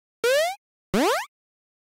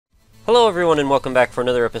Hello everyone and welcome back for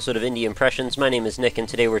another episode of Indie Impressions. My name is Nick and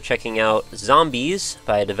today we're checking out Zombies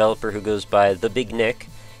by a developer who goes by The Big Nick.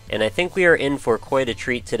 And I think we are in for quite a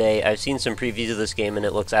treat today. I've seen some previews of this game and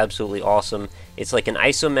it looks absolutely awesome. It's like an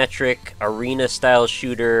isometric arena style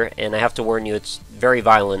shooter, and I have to warn you, it's very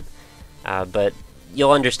violent. But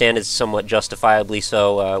you'll understand it's somewhat justifiably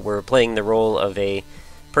so. We're playing the role of a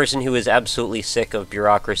person who is absolutely sick of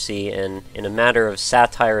bureaucracy and in a matter of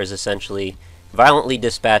satire is essentially violently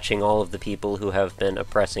dispatching all of the people who have been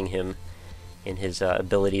oppressing him in his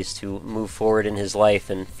abilities to move forward in his life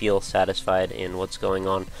and feel satisfied in what's going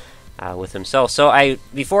on with himself. So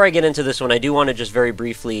before I get into this one, I do want to just very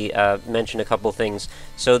briefly mention a couple things.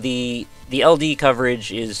 So the LD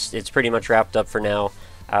coverage it's pretty much wrapped up for now.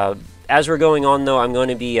 As we're going on though, I'm going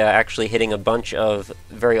to be actually hitting a bunch of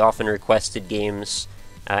very often requested games,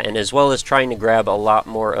 and as well as trying to grab a lot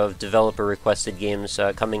more of developer-requested games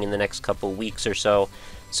coming in the next couple weeks or so.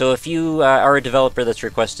 So if you are a developer that's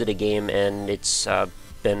requested a game and it's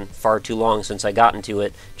been far too long since I got into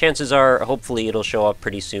it, chances are, hopefully, it'll show up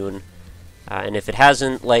pretty soon. And if it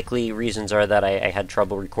hasn't, likely reasons are that I had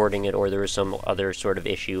trouble recording it or there was some other sort of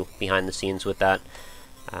issue behind the scenes with that.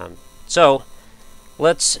 So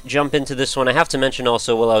let's jump into this one. I have to mention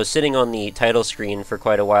also, while I was sitting on the title screen for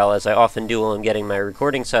quite a while, as I often do while I'm getting my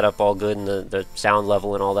recording set up all good and the sound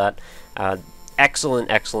level and all that, excellent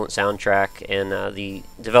soundtrack, and the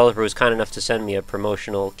developer was kind enough to send me a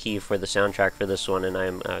promotional key for the soundtrack for this one, and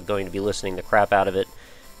I'm going to be listening the crap out of it.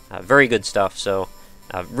 Very good stuff, so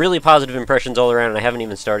really positive impressions all around, and I haven't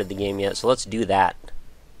even started the game yet, so let's do that.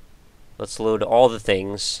 Let's load all the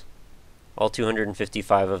things, all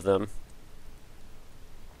 255 of them,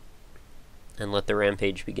 and let the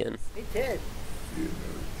rampage begin. Hey Ted,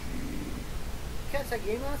 catch that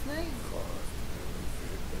game last night?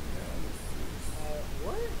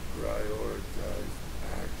 What? Prioritize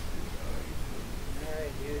action items.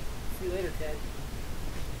 Alright dude, see you later Ted.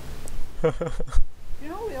 You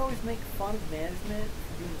know we always make fun of management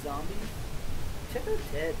for doing zombies? Check out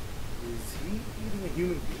Ted. Is he eating a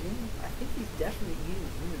human being? I think he's definitely eating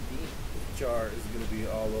a human being. Char is going to be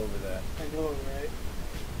all over that. I know, right?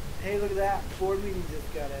 Hey, look at that. Board meeting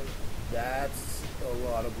just got out. That's a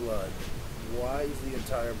lot of blood. Why is the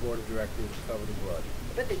entire board of directors covered in blood?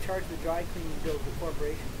 I bet they charge the dry cleaning bill to the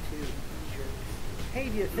corporation too. Sure. Hey,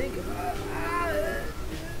 do you think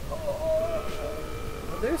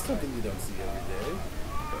Well, there's something you don't see every day.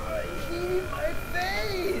 I need my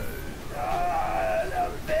face!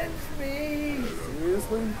 Avenge me!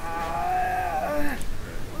 Seriously?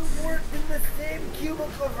 We've worked in the same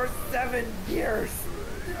cubicle for 7 years.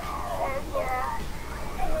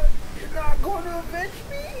 You're not going to avenge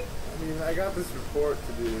me? I mean, I got this report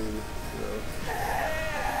to do, so...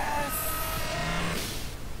 Yes.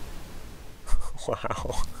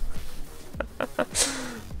 Wow.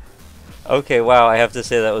 Okay, wow, I have to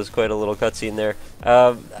say that was quite a little cutscene there.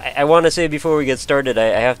 I want to say before we get started,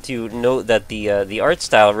 I have to note that the art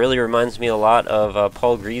style really reminds me a lot of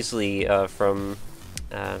Paul Greasley from,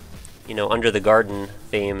 you know, Under the Garden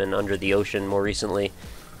fame and Under the Ocean more recently.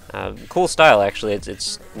 Cool style, actually.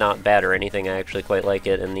 It's not bad or anything. I actually quite like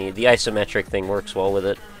it, and the isometric thing works well with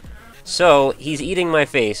it. So, he's eating my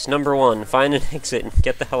face. Number 1, find an exit and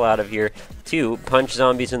get the hell out of here. 2, punch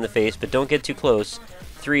zombies in the face, but don't get too close.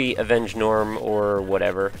 3, avenge Norm or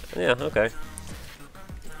whatever. Yeah, okay.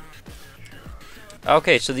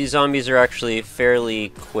 Okay, so these zombies are actually fairly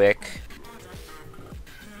quick.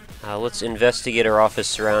 Let's investigate our office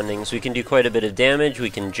surroundings. We can do quite a bit of damage. We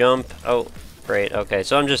can jump. Oh, great. Okay,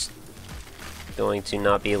 so I'm just going to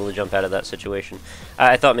not be able to jump out of that situation.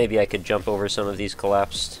 I thought maybe I could jump over some of these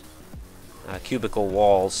collapsed cubicle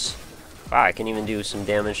walls. Wow, I can even do some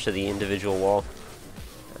damage to the individual wall.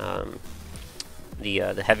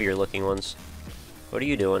 The heavier looking ones. What are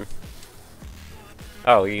you doing?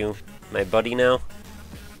 Oh, are you my buddy now?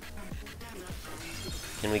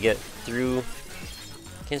 Can we get through?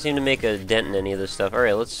 Can't seem to make a dent in any of this stuff.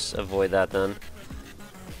 Alright, let's avoid that then.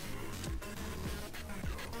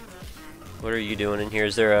 What are you doing in here?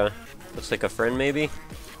 Is there a... looks like a friend maybe?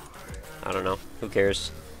 I don't know. Who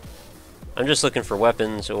cares? I'm just looking for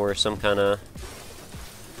weapons or some kind of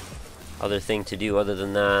other thing to do other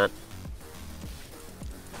than that.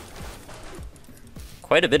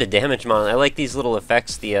 Quite a bit of damage on it. I like these little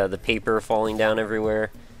effects, the paper falling down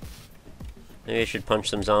everywhere. Maybe I should punch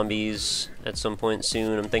some zombies at some point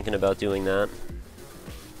soon. I'm thinking about doing that.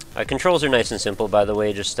 Controls are nice and simple, by the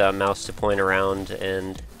way. Just mouse to point around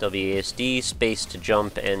and WASD, space to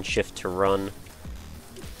jump, and shift to run.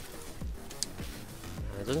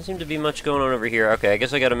 There doesn't seem to be much going on over here. Okay, I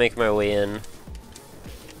guess I gotta make my way in.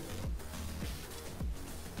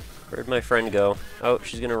 Where'd my friend go? Oh,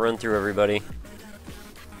 she's gonna run through everybody.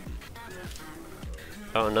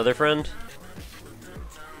 Oh, another friend?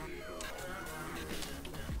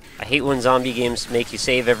 I hate when zombie games make you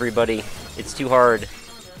save everybody. It's too hard.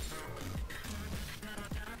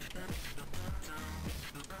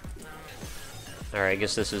 Alright, I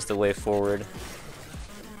guess this is the way forward.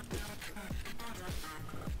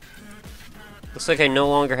 Looks like I no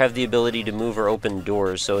longer have the ability to move or open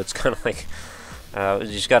doors, so it's kind of like...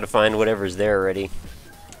 we just gotta find whatever's there already.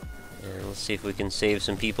 And let's see if we can save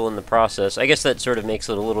some people in the process. I guess that sort of makes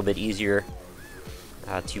it a little bit easier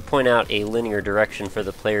to point out a linear direction for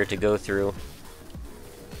the player to go through.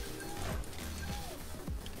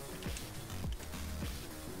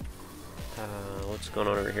 What's going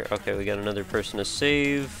on over here? Okay, we got another person to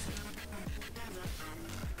save.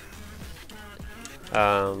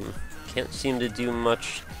 Can't seem to do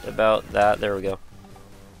much about that. There we go.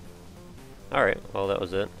 Alright, well that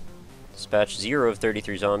was it. Dispatched 0 of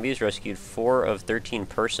 33 zombies, rescued 4 of 13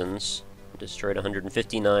 persons, destroyed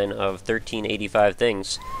 159 of 1385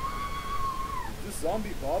 things. Is this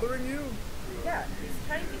zombie bothering you? Yeah, he's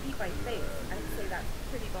trying to eat my face. I'd say that's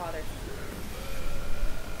pretty bothersome.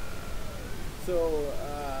 So,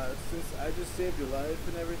 since I just saved your life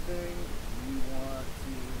and everything, you want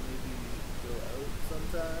to maybe go out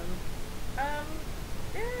sometime?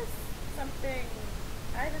 There's something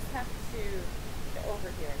I just have to get over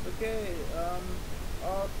here. Okay,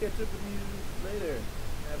 I'll catch up with you later,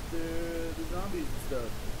 after the zombies and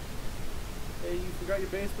stuff. Hey, you forgot your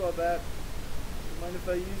baseball bat. Mind if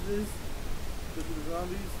I use this? Look at the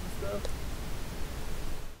zombies and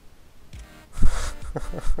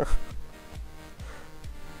stuff?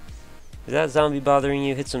 Is that zombie bothering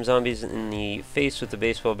you? Hit some zombies in the face with the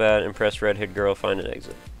baseball bat, impress redhead girl, find an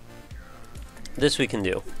exit. This we can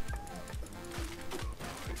do.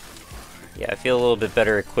 Yeah, I feel a little bit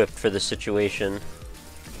better equipped for the situation.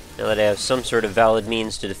 Now that I have some sort of valid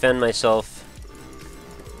means to defend myself.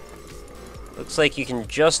 Looks like you can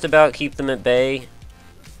just about keep them at bay,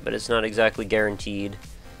 but it's not exactly guaranteed.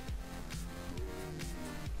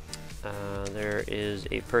 There is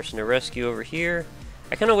a person to rescue over here.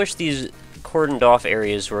 I kind of wish these cordoned off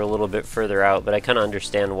areas were a little bit further out, but I kind of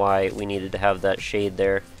understand why we needed to have that shade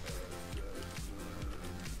there.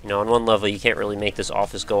 You know, on one level you can't really make this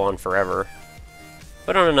office go on forever.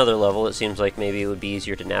 But on another level it seems like maybe it would be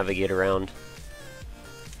easier to navigate around.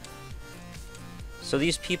 So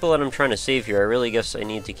these people that I'm trying to save here, I really guess I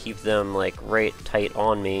need to keep them like right tight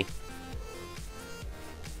on me.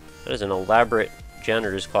 That is an elaborate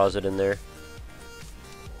janitor's closet in there.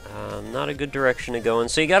 Not a good direction to go in.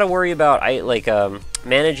 So you gotta worry about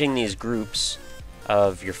managing these groups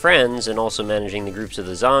of your friends and also managing the groups of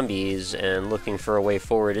the zombies and looking for a way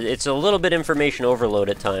forward. It's a little bit information overload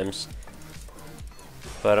at times.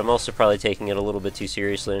 But I'm also probably taking it a little bit too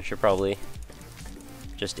seriously and should probably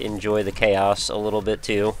just enjoy the chaos a little bit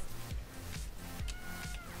too.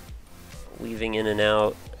 Weaving in and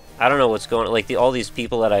out. I don't know what's going on. Like, all these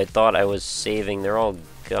people that I thought I was saving, they're all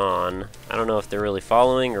gone. I don't know if they're really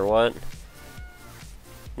following or what.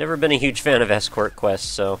 Never been a huge fan of escort quests,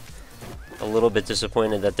 so a little bit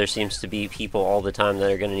disappointed that there seems to be people all the time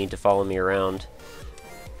that are going to need to follow me around.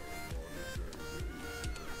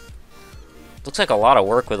 Looks like a lot of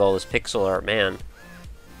work with all this pixel art, man.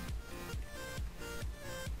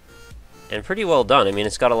 And pretty well done. I mean,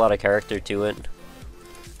 it's got a lot of character to it.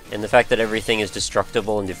 And the fact that everything is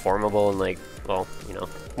destructible and deformable and, like, well, you know,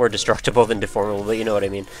 more destructible than deformable, but you know what I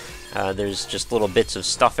mean. There's just little bits of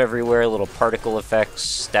stuff everywhere, little particle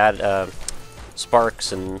effects,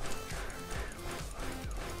 sparks, and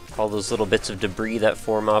all those little bits of debris that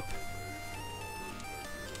form up.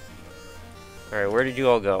 Alright, where did you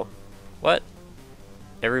all go? What?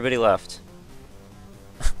 Everybody left.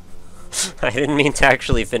 I didn't mean to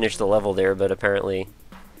actually finish the level there, but apparently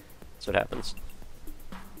that's what happens.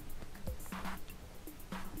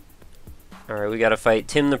 Alright, we gotta fight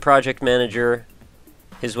Tim the project manager.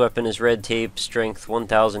 His weapon is red tape, strength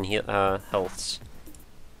 1000 healths.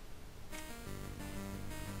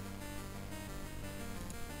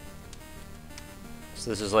 So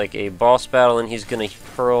this is like a boss battle and he's gonna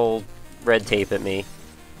hurl red tape at me.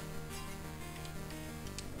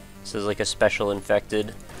 This is like a special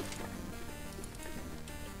infected.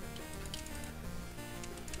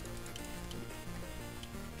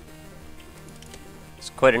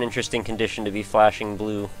 Quite an interesting condition to be flashing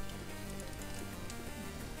blue.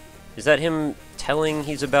 Is that him telling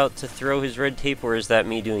he's about to throw his red tape, or is that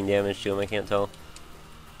me doing damage to him? I can't tell.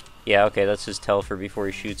 Yeah, okay, that's his tell for before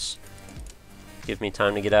he shoots. Give me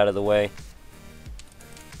time to get out of the way.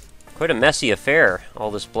 Quite a messy affair.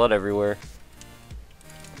 All this blood everywhere.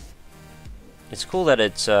 It's cool that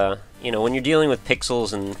it's, you know, when you're dealing with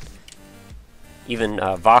pixels and even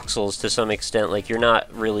voxels to some extent, like, you're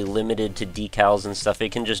not really limited to decals and stuff.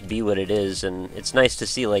 It can just be what it is, and it's nice to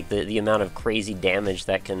see, like, the amount of crazy damage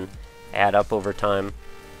that can add up over time.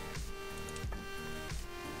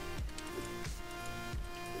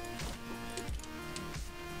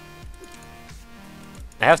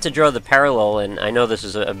 I have to draw the parallel, and I know this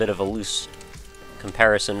is a bit of a loose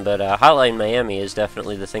comparison, but Hotline Miami is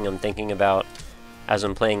definitely the thing I'm thinking about as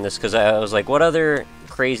I'm playing this, because I was like, what other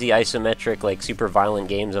crazy isometric, like, super violent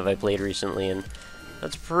games have I played recently? And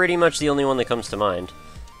that's pretty much the only one that comes to mind.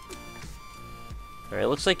 Alright,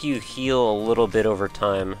 looks like you heal a little bit over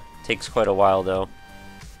time. Takes quite a while, though.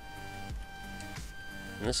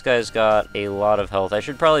 And this guy's got a lot of health. I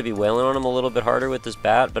should probably be wailing on him a little bit harder with this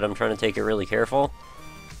bat, but I'm trying to take it really careful.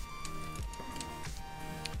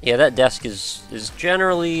 Yeah, that desk is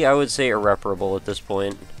generally, I would say, irreparable at this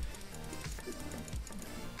point.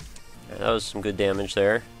 Yeah, that was some good damage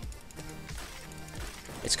there.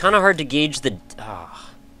 It's kind of hard to gauge the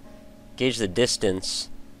distance.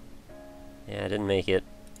 Yeah, I didn't make it.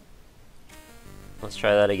 Let's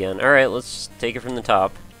try that again. Alright, let's take it from the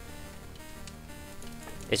top.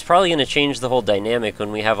 It's probably going to change the whole dynamic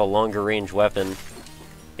when we have a longer range weapon.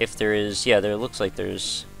 If there is, yeah, there looks like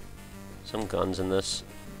there's some guns in this.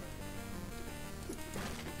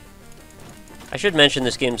 I should mention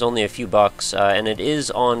this game's only a few bucks, and it is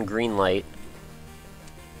on Greenlight.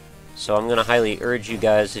 So I'm going to highly urge you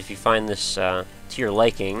guys, if you find this to your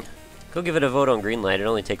liking, go give it a vote on Greenlight. It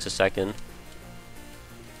only takes a second.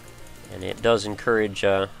 And it does encourage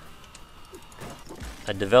a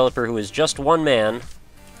developer who is just one man.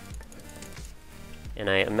 And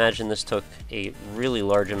I imagine this took a really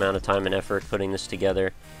large amount of time and effort putting this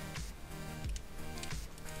together.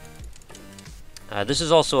 This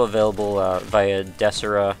is also available via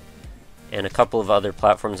Desera and a couple of other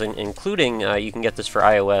platforms, including you can get this for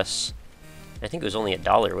iOS. I think it was only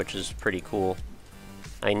 $1, which is pretty cool.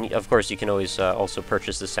 Of course, you can always also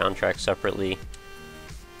purchase the soundtrack separately,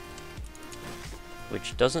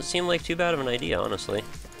 which doesn't seem like too bad of an idea, honestly.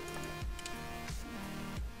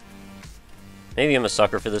 Maybe I'm a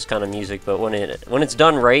sucker for this kind of music, but when it's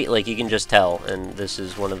done right, like, you can just tell, and this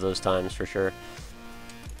is one of those times for sure.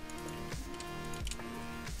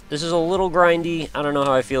 This is a little grindy. I don't know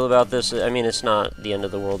how I feel about this. I mean, it's not the end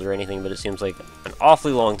of the world or anything, but it seems like an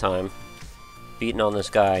awfully long time beating on this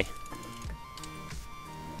guy.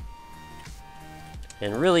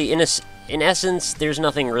 And really, in essence, there's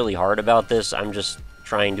nothing really hard about this. I'm just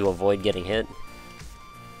trying to avoid getting hit.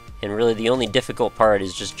 And really, the only difficult part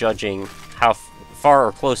is just judging how far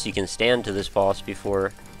or close you can stand to this boss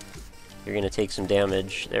before you're going to take some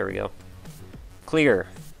damage. There we go. Clear.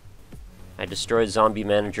 I destroyed Zombie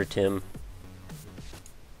Manager Tim.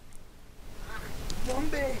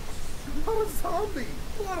 Zombie! You're not a zombie!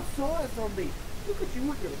 You're not a zombie! Look at you,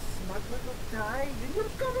 you're a smug little guy, and you're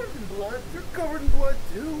covered in blood. You're covered in blood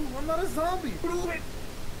too. I'm not a zombie. Prove it!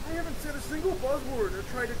 I haven't said a single buzzword or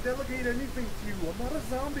tried to delegate anything to you. I'm not a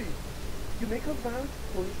zombie. You make a valid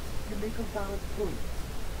point. You make a valid point.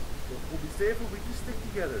 We'll be safer if we just stick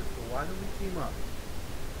together, so why don't we team up?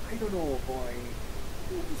 I don't know, boy.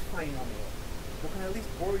 You'll be fine on it. But can I at least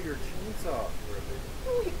borrow your chainsaw for a bit?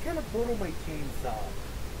 No, you cannot borrow my chainsaw.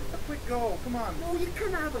 Just a quick go, come on. No, you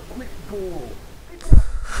cannot have a quick go. I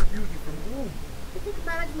brought you from home. I think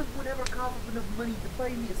management would ever cough up enough money to buy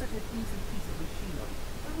me such a decent piece of machinery.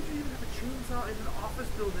 Why would you even have a chainsaw in an office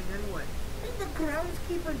building anyway? I'm the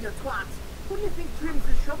groundskeeper, you twats. Who do you think trims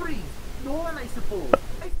the shrubberies? No one, I suppose.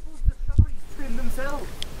 I suppose the shrubberies trim themselves.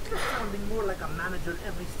 You're sounding more like a manager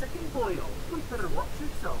every second, boyo. You'd better watch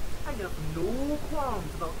yourself. I have no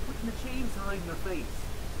qualms about putting a chainsaw in your face.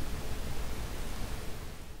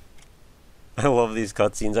 I love these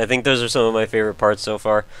cutscenes. I think those are some of my favorite parts so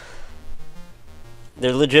far.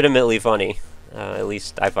 They're legitimately funny. At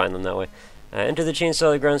least I find them that way. Enter the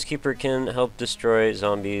chainsaw. The groundskeeper can help destroy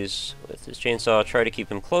zombies with his chainsaw. Try to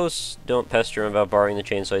keep him close. Don't pester him about borrowing the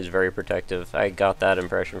chainsaw. He's very protective. I got that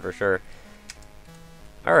impression for sure.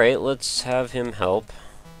 Alright, let's have him help.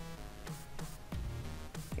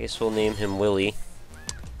 I guess we'll name him Willie.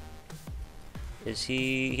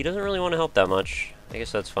 He doesn't really want to help that much. I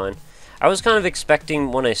guess that's fine. I was kind of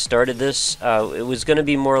expecting when I started this, it was going to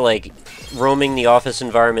be more like roaming the office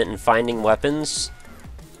environment and finding weapons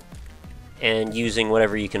and using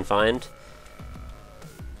whatever you can find.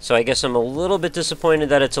 So I guess I'm a little bit disappointed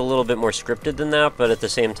that it's a little bit more scripted than that, but at the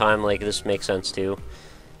same time, like, this makes sense too.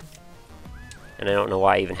 And I don't know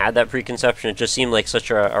why I even had that preconception. It just seemed like such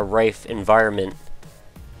a rife environment.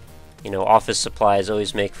 You know, office supplies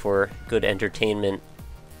always make for good entertainment.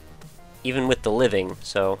 even with the living.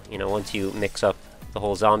 So, you know, once you mix up the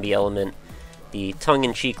whole zombie element, the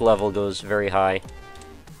tongue-in-cheek level goes very high.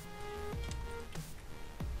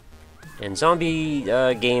 And zombie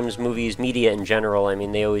games, movies, media in general, I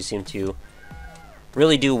mean, they always seem to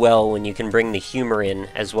really do well when you can bring the humor in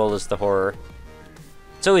as well as the horror.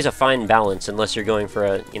 It's always a fine balance, unless you're going for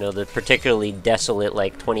a, you know, the particularly desolate,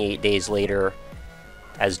 like 28 Days Later,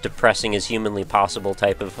 as depressing as humanly possible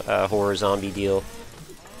type of horror zombie deal.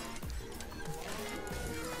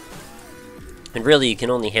 And really, you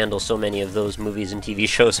can only handle so many of those movies and TV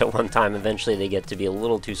shows at one time. Eventually, they get to be a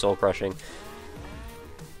little too soul-crushing.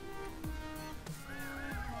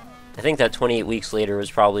 I think that 28 Weeks Later was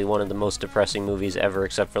probably one of the most depressing movies ever,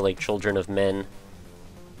 except for, like, Children of Men.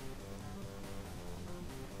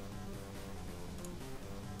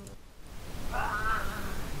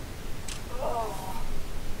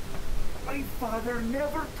 My father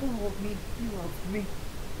never told me he loved me.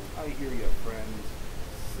 I hear you, friend.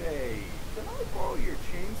 Say, can I borrow your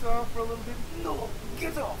chainsaw for a little bit? No,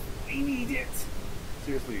 get off. I need it.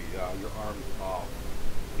 Seriously, your arm's off.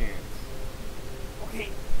 Can't. Okay,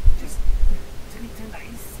 just tell me to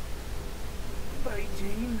nice. Bye,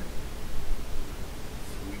 Jane.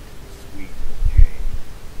 Sweet, sweet Jane.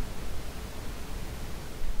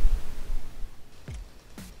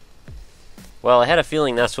 Well, I had a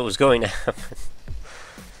feeling that's what was going to happen.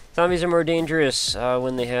 Zombies are more dangerous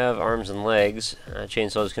when they have arms and legs.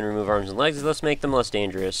 Chainsaws can remove arms and legs, thus make them less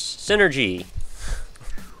dangerous. Synergy!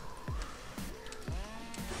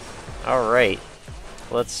 Alright.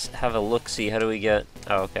 Let's have a look-see. How do we get...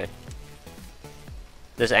 Oh, okay.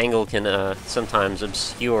 This angle can sometimes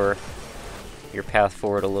obscure your path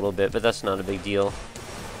forward a little bit, but that's not a big deal.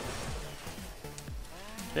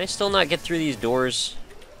 Can I still not get through these doors?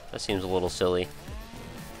 That seems a little silly.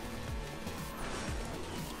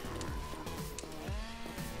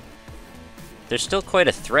 They're still quite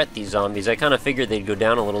a threat, these zombies. I kind of figured they'd go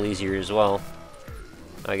down a little easier as well.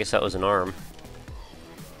 I guess that was an arm.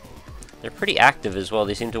 They're pretty active as well.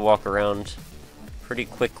 They seem to walk around pretty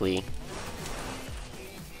quickly.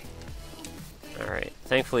 Alright,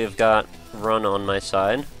 thankfully I've got run on my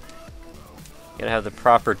side. Gotta have the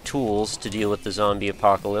proper tools to deal with the zombie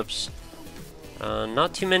apocalypse.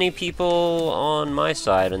 Not too many people on my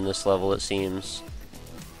side in this level, it seems.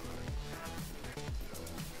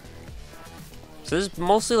 So this is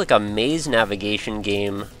mostly like a maze navigation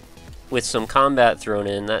game with some combat thrown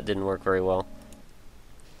in. That didn't work very well.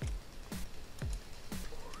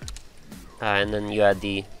 And then you add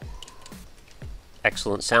the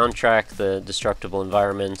excellent soundtrack, the destructible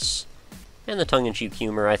environments, and the tongue-in-cheek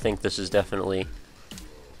humor. I think this is definitely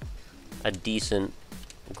a decent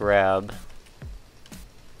grab.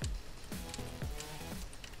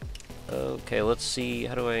 Okay, let's see.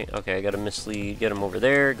 How do I... Okay, I gotta mislead. Get him over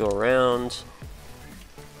there. Go around.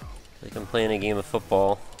 Like I'm playing a game of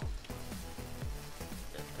football.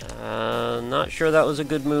 Not sure that was a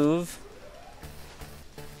good move.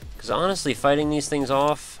 Because honestly, fighting these things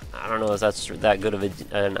off, I don't know if that's that good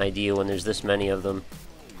of an idea when there's this many of them.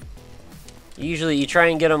 Usually, you try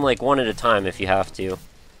and get them like one at a time if you have to.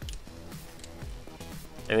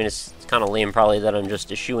 I mean, it's kind of lame probably that I'm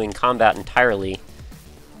just eschewing combat entirely.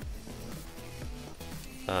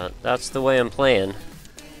 That's the way I'm playing.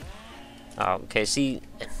 Oh, okay, see...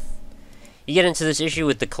 You get into this issue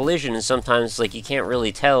with the collision, and sometimes like you can't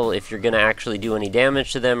really tell if you're going to actually do any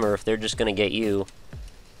damage to them or if they're just going to get you.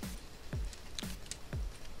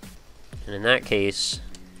 And in that case,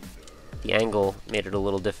 the angle made it a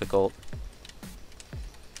little difficult.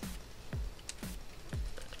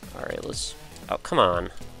 Alright, let's... Oh, come on.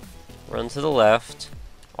 Run to the left,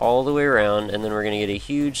 all the way around, and then we're going to get a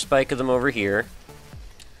huge spike of them over here.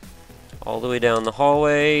 All the way down the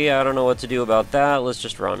hallway. I don't know what to do about that. Let's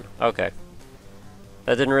just run. Okay.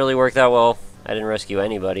 That didn't really work that well. I didn't rescue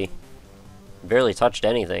anybody. Barely touched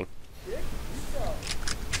anything. Dick, you saw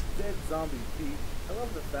dead zombie Pete. I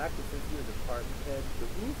love the fact that since you're a department head, the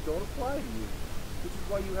rules don't apply to you. Which is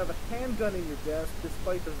why you have a handgun in your desk,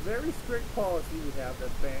 despite the very strict policy we have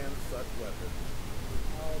that bans such weapons.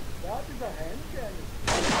 That is a handgun.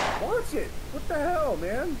 Watch it! What the hell,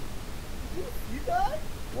 man? You see that?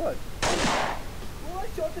 What? Oh, I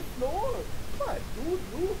shot the floor. What? Dude,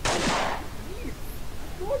 please.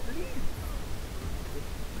 The floor, please.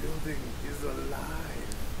 The building is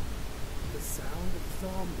alive. The sound of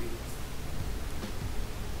zombies.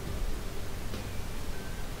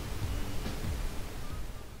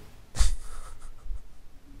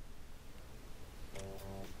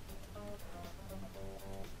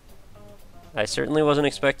 I certainly wasn't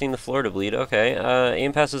expecting the floor to bleed. Okay,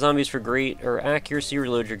 aim past the zombies for great or accuracy.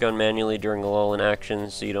 Reload your gun manually during a lull in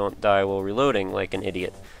action so you don't die while reloading like an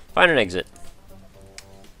idiot. Find an exit.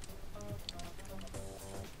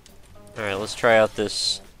 Alright, let's try out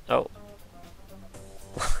this... Oh.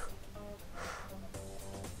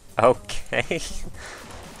 Okay.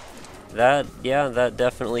 That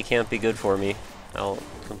definitely can't be good for me. I'll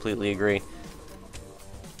completely agree.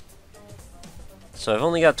 So I've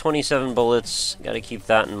only got 27 bullets, gotta keep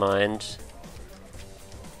that in mind.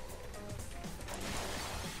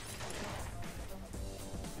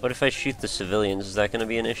 What if I shoot the civilians? Is that gonna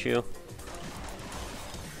be an issue?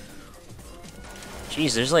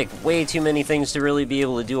 Jeez, there's like way too many things to really be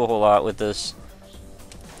able to do a whole lot with this.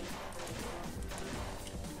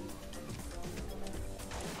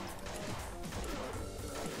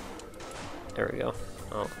 There we go.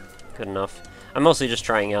 Oh, good enough. I'm mostly just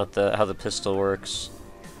trying out how the pistol works.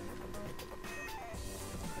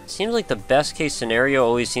 It seems like the best case scenario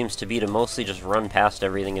always seems to be to mostly just run past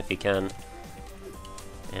everything if you can.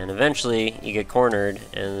 And eventually you get cornered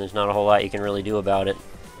and there's not a whole lot you can really do about it.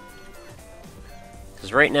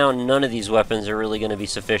 Because right now none of these weapons are really going to be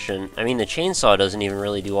sufficient. I mean, the chainsaw doesn't even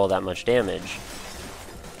really do all that much damage.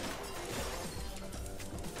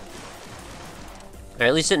 Or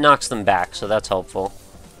at least it knocks them back, so that's helpful.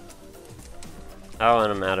 Oh,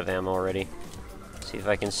 and I'm out of ammo already. See if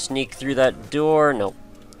I can sneak through that door. Nope.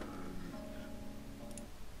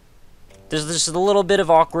 There's just a little bit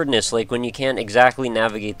of awkwardness, like when you can't exactly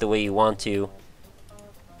navigate the way you want to.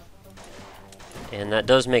 And that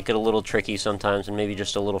does make it a little tricky sometimes, and maybe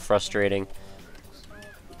just a little frustrating.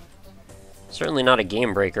 Certainly not a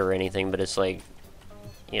game breaker or anything, but it's like,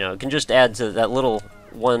 you know, it can just add to that little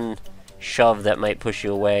one shove that might push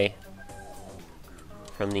you away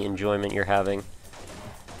from the enjoyment you're having.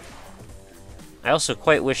 I also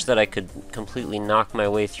quite wish that I could completely knock my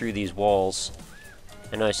way through these walls.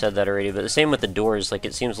 I know I said that already, but the same with the doors. Like,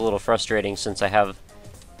 it seems a little frustrating since I have...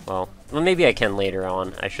 Well, maybe I can later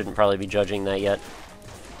on. I shouldn't probably be judging that yet.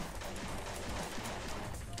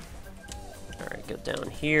 Alright, go down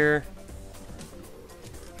here.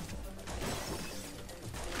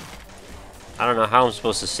 I don't know how I'm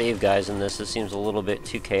supposed to save guys in this. This seems a little bit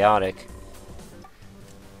too chaotic.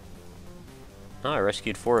 Oh, I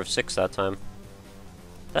rescued 4 of 6 that time.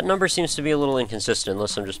 That number seems to be a little inconsistent,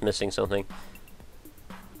 unless I'm just missing something.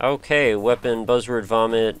 Okay, weapon, buzzword,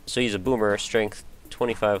 vomit. So he's a boomer, strength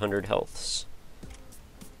 2500 healths.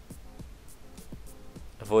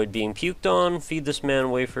 Avoid being puked on. Feed this man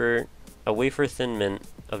a wafer thin mint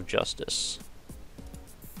of justice.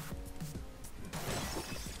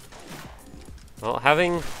 Well,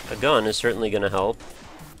 having a gun is certainly going to help.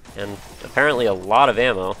 And apparently a lot of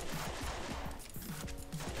ammo.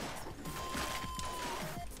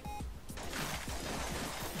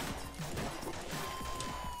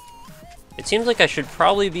 It seems like I should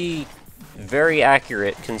probably be very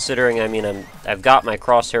accurate, considering, I mean, I've got my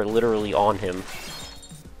crosshair literally on him.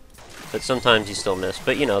 But sometimes you still miss.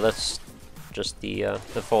 But, you know, that's just the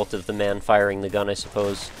fault of the man firing the gun, I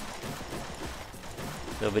suppose.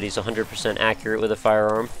 Nobody's 100% accurate with a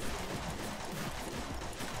firearm.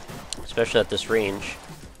 Especially at this range.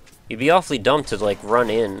 You'd be awfully dumb to, like, run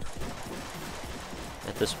in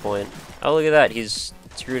at this point. Oh, look at that. He's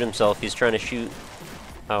screwed himself. He's trying to shoot...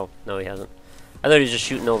 Oh, no he hasn't. I thought he was just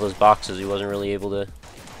shooting all those boxes. He wasn't really able to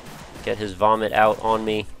get his vomit out on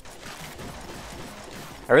me.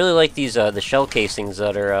 I really like these, the shell casings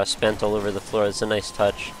that are spent all over the floor. It's a nice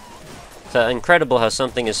touch. It's incredible how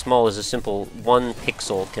something as small as a simple 1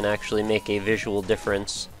 pixel can actually make a visual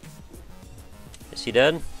difference. Is he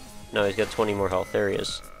dead? No, he's got 20 more health. There he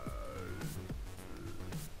is.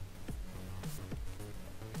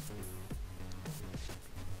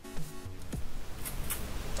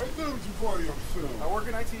 I work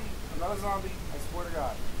in IT. I'm not a zombie. I swear to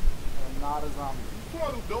God. I'm not a zombie. You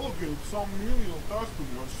try to delegate some menial task to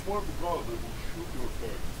me, I swear to God, I will shoot your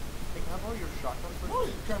face. Hey, can I borrow your shotgun for No,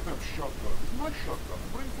 you can't have shotgun. It's my shotgun.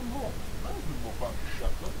 Bring from home. I don't need no fancy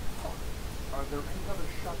shotgun. Are there any other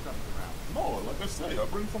shotguns around? No, like I say, I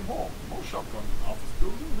bring from home. No shotgun in office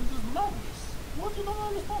building. This is madness. What do you don't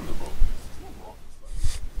understand about this? It's not rocket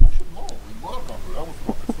science. I should know. In my country, I was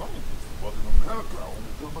rocket scientist. But in America, I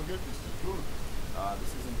only propagate security.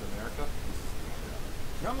 This isn't America. This is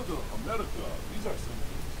Canada, America, these are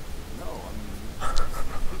simple. No, I mean, it's a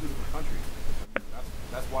completely different country.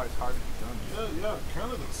 That's why it's hard to be done. Yeah,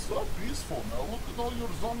 Canada's so peaceful now. Look at all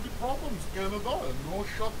your zombie problems, Canada, and no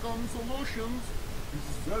shotgun solutions. This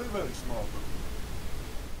is very, very smart of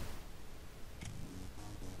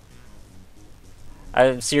you.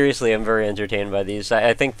 seriously, I'm very entertained by these.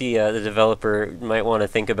 I think the developer might want to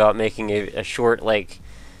think about making a short, like,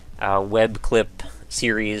 web clip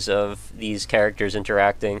series of these characters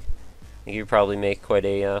interacting. I think you'd probably make quite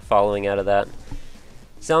a following out of that.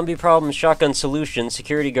 Zombie problem, shotgun solution.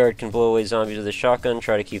 Security guard can blow away zombies with a shotgun.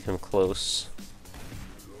 Try to keep him close.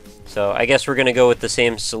 So I guess we're going to go with the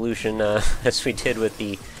same solution as we did with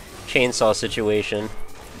the chainsaw situation.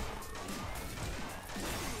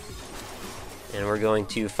 And we're going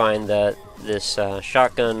to find that this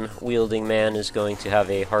shotgun-wielding man is going to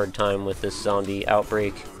have a hard time with this zombie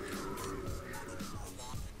outbreak.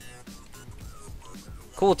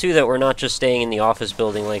 Cool, too, that we're not just staying in the office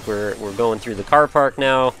building, like we're going through the car park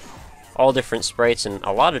now. All different sprites and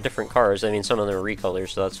a lot of different cars. I mean, some of them are recolors,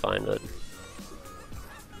 so that's fine, but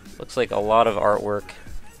looks like a lot of artwork.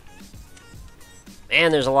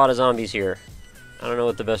 And there's a lot of zombies here. I don't know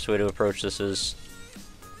what the best way to approach this is.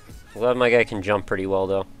 I'm glad my guy can jump pretty well,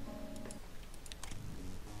 though.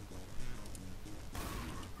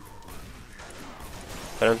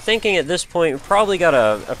 But I'm thinking at this point we've probably got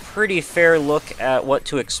a pretty fair look at what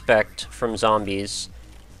to expect from zombies.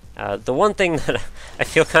 The one thing that I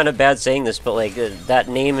feel kind of bad saying this, but like that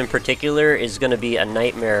name in particular is going to be a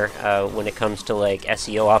nightmare when it comes to like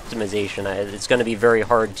SEO optimization. It's going to be very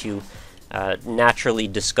hard to naturally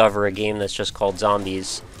discover a game that's just called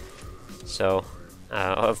Zombies. So,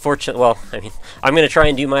 unfortunately, well, I mean, I'm going to try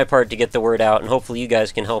and do my part to get the word out, and hopefully you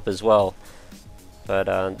guys can help as well.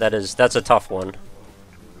 But that's a tough one.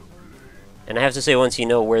 And I have to say, once you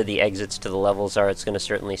know where the exits to the levels are, it's going to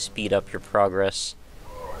certainly speed up your progress.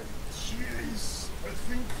 Jeez, I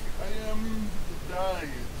think I am died.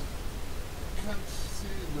 Can't see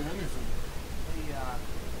anything. The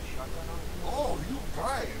shotgun on you? Oh, you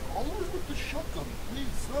guy, always with the shotgun.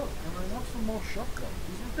 Please, sir, can I have some more shotgun?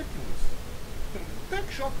 It's ridiculous.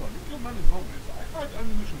 Take shotgun, you kill many zombies. I hide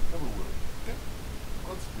ammunition everywhere. Okay?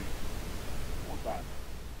 Let's be. Or that.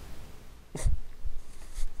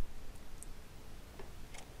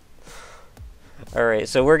 Alright,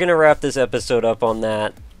 so we're going to wrap this episode up on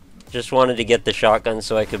that. Just wanted to get the shotgun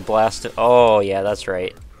so I could blast it. Oh, yeah, that's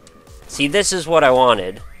right. See, this is what I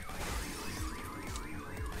wanted.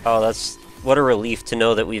 Oh, that's... What a relief to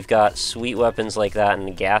know that we've got sweet weapons like that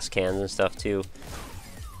and gas cans and stuff, too.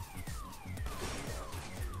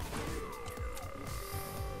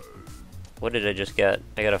 What did I just get?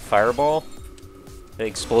 I got a fireball?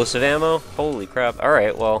 Explosive ammo? Holy crap.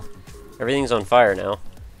 Alright, well, everything's on fire now.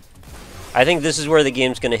 I think this is where the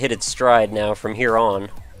game's going to hit its stride now from here on.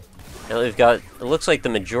 Now we've got, it looks like the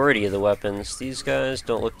majority of the weapons. These guys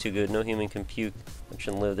don't look too good. No human compute. Which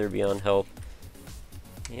can live, they're beyond help.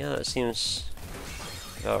 Yeah, that seems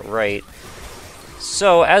about right.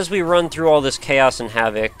 So, as we run through all this chaos and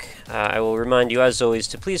havoc, I will remind you, as always,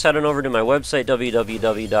 to please head on over to my website,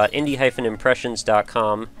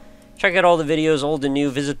 www.indie-impressions.com. Check out all the videos, old and new.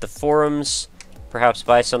 Visit the forums. Perhaps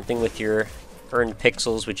buy something with your earned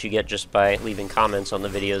pixels, which you get just by leaving comments on the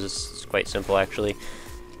videos. It's quite simple, actually.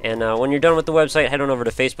 And when you're done with the website, head on over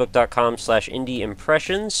to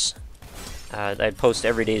facebook.com/indieimpressions. I post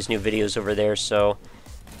every day's new videos over there, so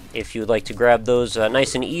if you'd like to grab those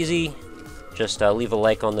nice and easy, just leave a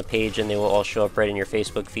like on the page and they will all show up right in your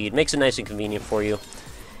Facebook feed. Makes it nice and convenient for you.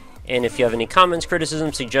 And if you have any comments,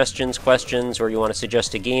 criticisms, suggestions, questions, or you want to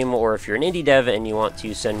suggest a game, or if you're an indie dev and you want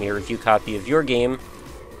to send me a review copy of your game,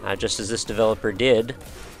 just as this developer did,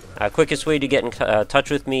 quickest way to get in touch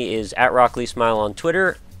with me is at RockLeeSmile on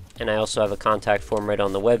Twitter, and I also have a contact form right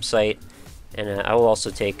on the website. And I will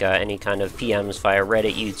also take any kind of PMs via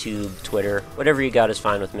Reddit, YouTube, Twitter, whatever you got is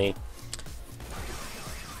fine with me.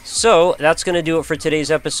 So, that's going to do it for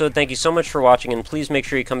today's episode. Thank you so much for watching, and please make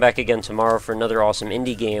sure you come back again tomorrow for another awesome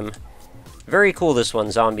indie game. Very cool, this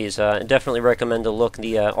one, Zombies. Definitely recommend a look.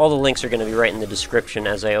 All the links are going to be right in the description,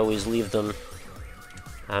 as I always leave them.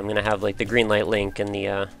 I'm going to have like the Greenlight link and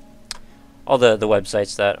all the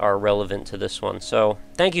websites that are relevant to this one. So,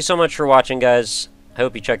 thank you so much for watching, guys. I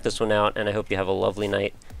hope you check this one out, and I hope you have a lovely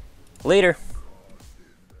night. Later!